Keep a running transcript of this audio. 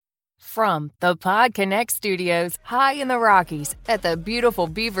From the Pod Connect Studios, high in the Rockies at the beautiful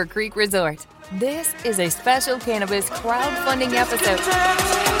Beaver Creek Resort, this is a special cannabis crowdfunding episode.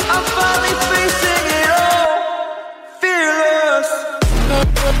 I'm finally facing it all, fearless.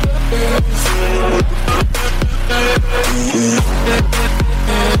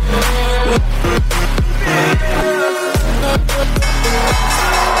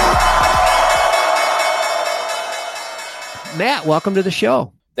 Matt, welcome to the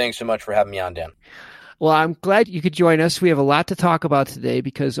show. Thanks so much for having me on, Dan. Well, I'm glad you could join us. We have a lot to talk about today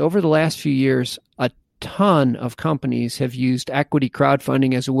because over the last few years, a ton of companies have used equity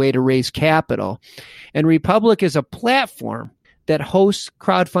crowdfunding as a way to raise capital. And Republic is a platform that hosts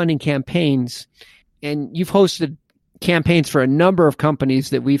crowdfunding campaigns. And you've hosted campaigns for a number of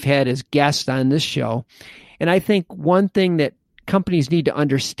companies that we've had as guests on this show. And I think one thing that companies need to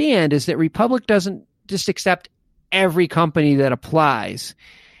understand is that Republic doesn't just accept every company that applies.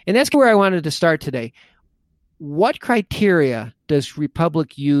 And that's where I wanted to start today. What criteria does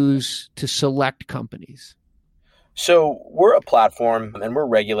Republic use to select companies? So we're a platform and we're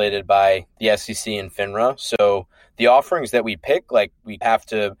regulated by the SEC and FINRA. So the offerings that we pick, we have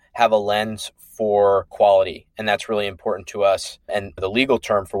to have a lens for quality. And that's really important to us. And the legal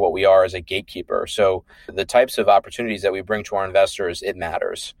term for what we are is a gatekeeper. So the types of opportunities that we bring to our investors, it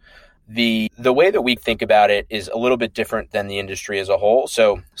matters. The way that we think about it is a little bit different than the industry as a whole.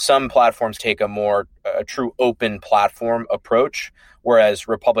 So some platforms take a true open platform approach, whereas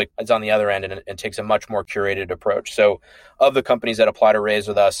Republic is on the other end and takes a much more curated approach. So of the companies that apply to raise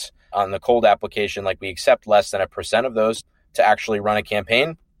with us on the cold application, we accept less than 1% of those to actually run a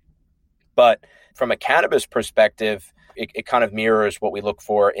campaign. But from a cannabis perspective, it kind of mirrors what we look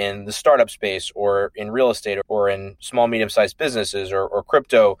for in the startup space or in real estate or in small, medium-sized businesses or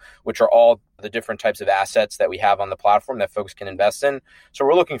crypto, which are all the different types of assets that we have on the platform that folks can invest in. So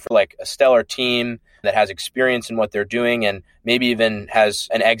we're looking for a stellar team that has experience in what they're doing and maybe even has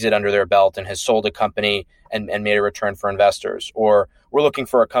an exit under their belt and has sold a company and made a return for investors. Or we're looking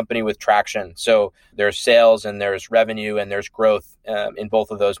for a company with traction. So there's sales and there's revenue and there's growth in both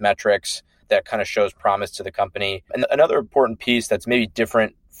of those metrics that kind of shows promise to the company. And another important piece that's maybe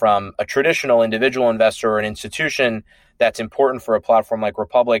different from a traditional individual investor or an institution that's important for a platform like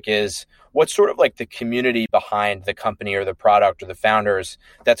Republic is what's sort of the community behind the company or the product or the founders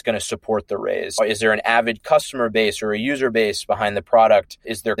that's going to support the raise. Is there an avid customer base or a user base behind the product?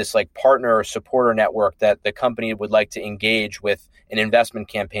 Is there this partner or supporter network that the company would like to engage with an investment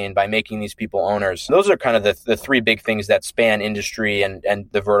campaign by making these people owners? Those are kind of the three big things that span industry and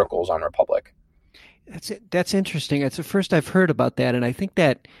the verticals on Republic. That's interesting. It's the first I've heard about that. And I think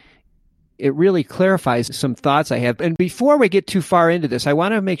that it really clarifies some thoughts I have. And before we get too far into this, I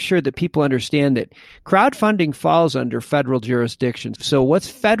want to make sure that people understand that crowdfunding falls under federal jurisdiction. So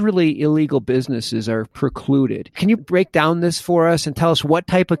what's federally illegal businesses are precluded. Can you break down this for us and tell us what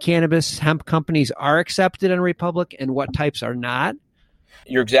type of cannabis hemp companies are accepted in Republic and what types are not?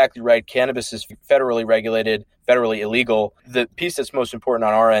 You're exactly right. Cannabis is federally regulated, federally illegal. The piece that's most important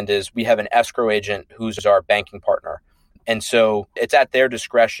on our end is we have an escrow agent who's our banking partner. And so it's at their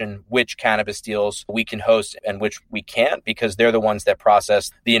discretion which cannabis deals we can host and which we can't, because they're the ones that process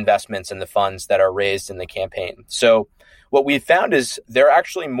the investments and the funds that are raised in the campaign. So what we've found is they're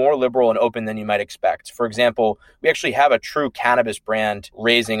actually more liberal and open than you might expect. For example, we actually have a true cannabis brand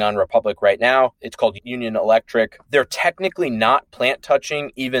raising on Republic right now. It's called Union Electric. They're technically not plant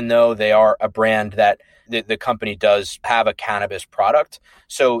touching, even though they are a brand that the company does have a cannabis product.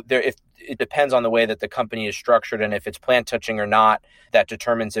 So it depends on the way that the company is structured, and if it's plant touching or not, that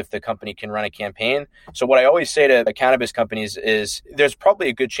determines if the company can run a campaign. So what I always say to the cannabis companies is there's probably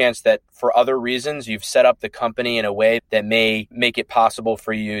a good chance that for other reasons, you've set up the company in a way that may make it possible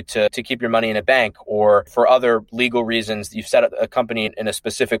for you to keep your money in a bank, or for other legal reasons, you've set up a company in a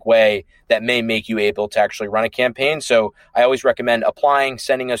specific way that may make you able to actually run a campaign. So I always recommend applying,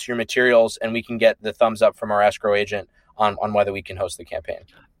 sending us your materials, and we can get the thumbs up from our escrow agent on whether we can host the campaign.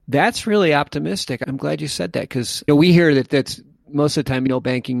 That's really optimistic. I'm glad you said that because we hear that's most of the time no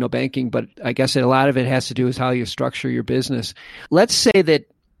banking, but I guess a lot of it has to do with how you structure your business. Let's say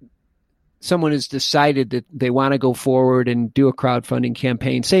that someone has decided that they want to go forward and do a crowdfunding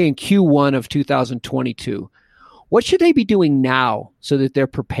campaign, say in Q1 of 2022. What should they be doing now so that they're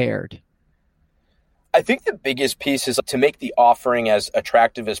prepared? I think the biggest piece is to make the offering as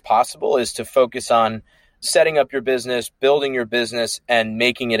attractive as possible is to focus on setting up your business, building your business, and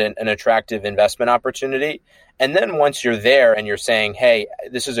making it an attractive investment opportunity. And then once you're there and you're saying, hey,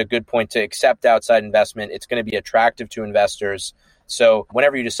 this is a good point to accept outside investment, it's going to be attractive to investors. So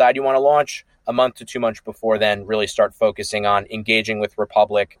whenever you decide you want to launch, a month to 2 months before then, really start focusing on engaging with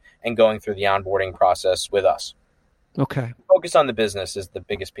Republic and going through the onboarding process with us. Okay. Focus on the business is the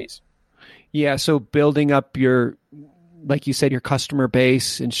biggest piece. Yeah. So building up your, like you said, your customer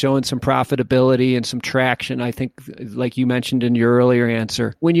base and showing some profitability and some traction. I think, like you mentioned in your earlier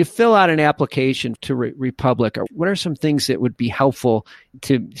answer, when you fill out an application to Republic, what are some things that would be helpful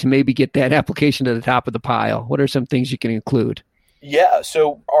to maybe get that application to the top of the pile? What are some things you can include? Yeah.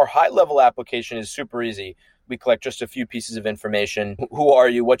 So our high-level application is super easy. We collect just a few pieces of information. Who are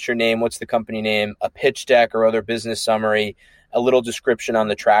you? What's your name? What's the company name? A pitch deck or other business summary, a little description on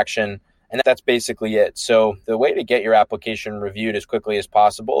the traction. And that's basically it. So the way to get your application reviewed as quickly as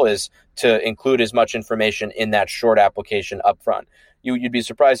possible is to include as much information in that short application upfront. You'd be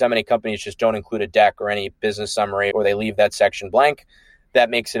surprised how many companies just don't include a deck or any business summary, or they leave that section blank. That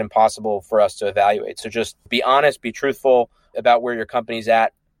makes it impossible for us to evaluate. So just be honest, be truthful about where your company's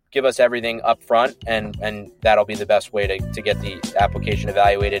at. Give us everything up front, and that'll be the best way to get the application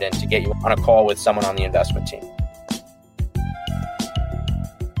evaluated and to get you on a call with someone on the investment team.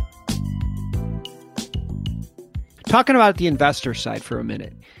 Talking about the investor side for a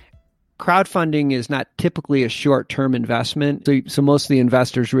minute. Crowdfunding is not typically a short-term investment. So most of the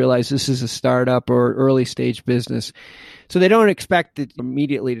investors realize this is a startup or early stage business. So they don't expect it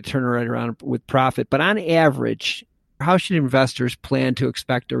immediately to turn right around with profit. But on average, how should investors plan to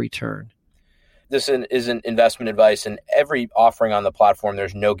expect a return? This isn't investment advice, and every offering on the platform,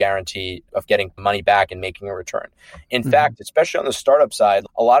 there's no guarantee of getting money back and making a return. In fact, especially on the startup side,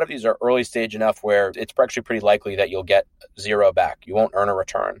 a lot of these are early stage enough where it's actually pretty likely that you'll get zero back. You won't earn a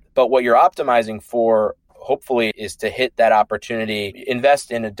return. But what you're optimizing for, hopefully, is to hit that opportunity,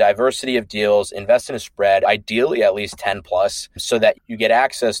 invest in a diversity of deals, invest in a spread, ideally at least 10 plus, so that you get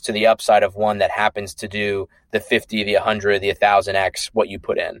access to the upside of one that happens to do the 50, the 100, the 1,000x what you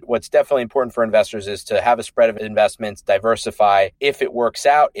put in. What's definitely important for investors is to have a spread of investments, diversify. If it works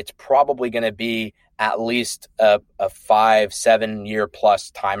out, it's probably going to be at least a 5-7 year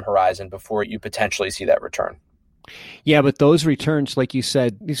plus time horizon before you potentially see that return. Yeah, but those returns, like you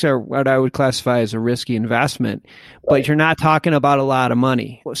said, these are what I would classify as a risky investment, but you're not talking about a lot of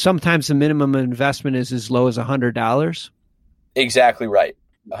money. Sometimes the minimum investment is as low as $100. Exactly right.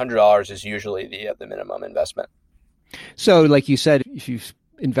 $100 is usually the minimum investment. So like you said, if you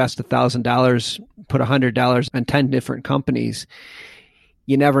invest $1,000, put $100 on 10 different companies,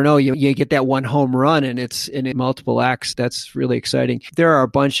 you never know. You get that one home run and it's in multiple X. That's really exciting. There are a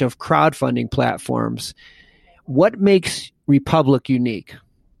bunch of crowdfunding platforms. What makes Republic unique?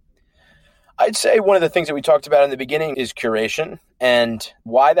 I'd say one of the things that we talked about in the beginning is curation. And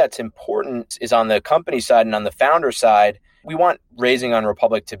why that's important is on the company side and on the founder side, we want raising on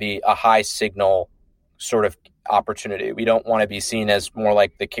Republic to be a high signal sort of opportunity. We don't want to be seen as more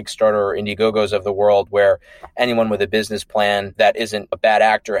like the Kickstarter or Indiegogos of the world where anyone with a business plan that isn't a bad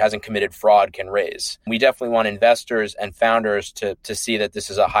actor, hasn't committed fraud can raise. We definitely want investors and founders to see that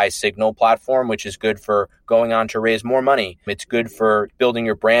this is a high signal platform, which is good for going on to raise more money. It's good for building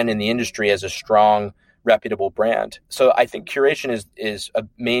your brand in the industry as a strong, reputable brand. So I think curation is a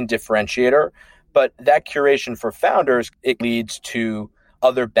main differentiator, but that curation for founders, it leads to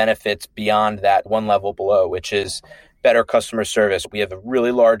other benefits beyond that one level below, which is better customer service. We have a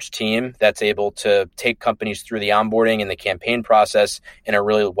really large team that's able to take companies through the onboarding and the campaign process in a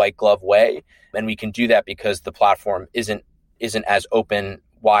really white glove way. And we can do that because the platform isn't as open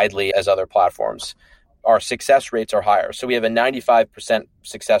widely as other platforms. Our success rates are higher. So we have a 95%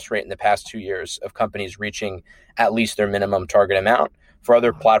 success rate in the past 2 years of companies reaching at least their minimum target amount. For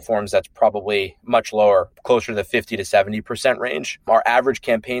other platforms, that's probably much lower, closer to the 50 to 70% range. Our average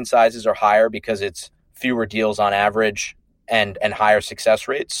campaign sizes are higher because it's fewer deals on average and higher success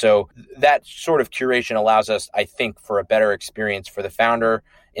rates. So that sort of curation allows us, I think, for a better experience for the founder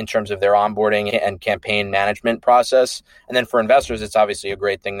in terms of their onboarding and campaign management process. And then for investors, it's obviously a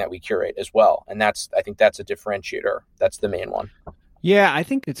great thing that we curate as well. And I think that's a differentiator. That's the main one. Yeah, I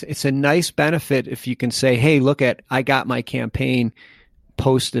think it's a nice benefit if you can say, hey, look I got my campaign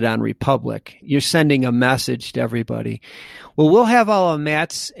posted on Republic. You're sending a message to everybody. Well, we'll have all of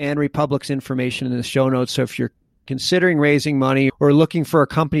Matt's and Republic's information in the show notes. So if you're considering raising money or looking for a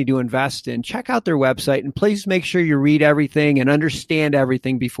company to invest in, check out their website and please make sure you read everything and understand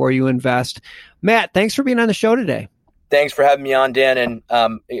everything before you invest. Matt, thanks for being on the show today. Thanks for having me on, Dan, and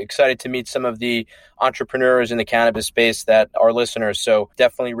excited to meet some of the entrepreneurs in the cannabis space that are listeners. So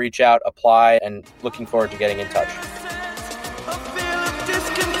definitely reach out, apply, and looking forward to getting in touch.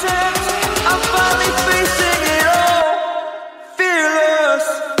 I'm finally facing it all, fearless.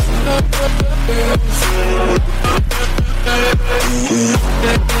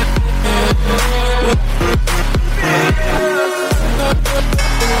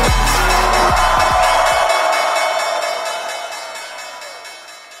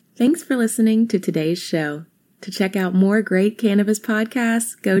 for listening to today's show. To check out more great cannabis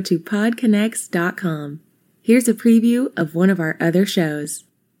podcasts, go to podconnects.com. Here's a preview of one of our other shows.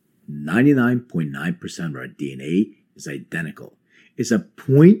 99.9% of our DNA is identical. It's a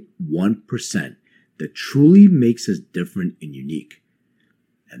 0.1% that truly makes us different and unique.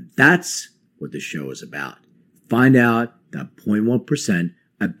 And that's what the show is about. Find out that 0.1%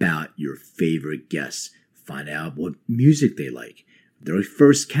 about your favorite guests. Find out what music they like, their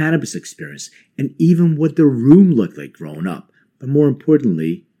first cannabis experience, and even what their room looked like growing up. But more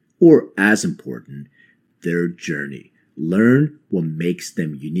importantly, or as important, their journey. Learn what makes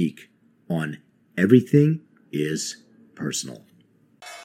them unique on Everything is Personal.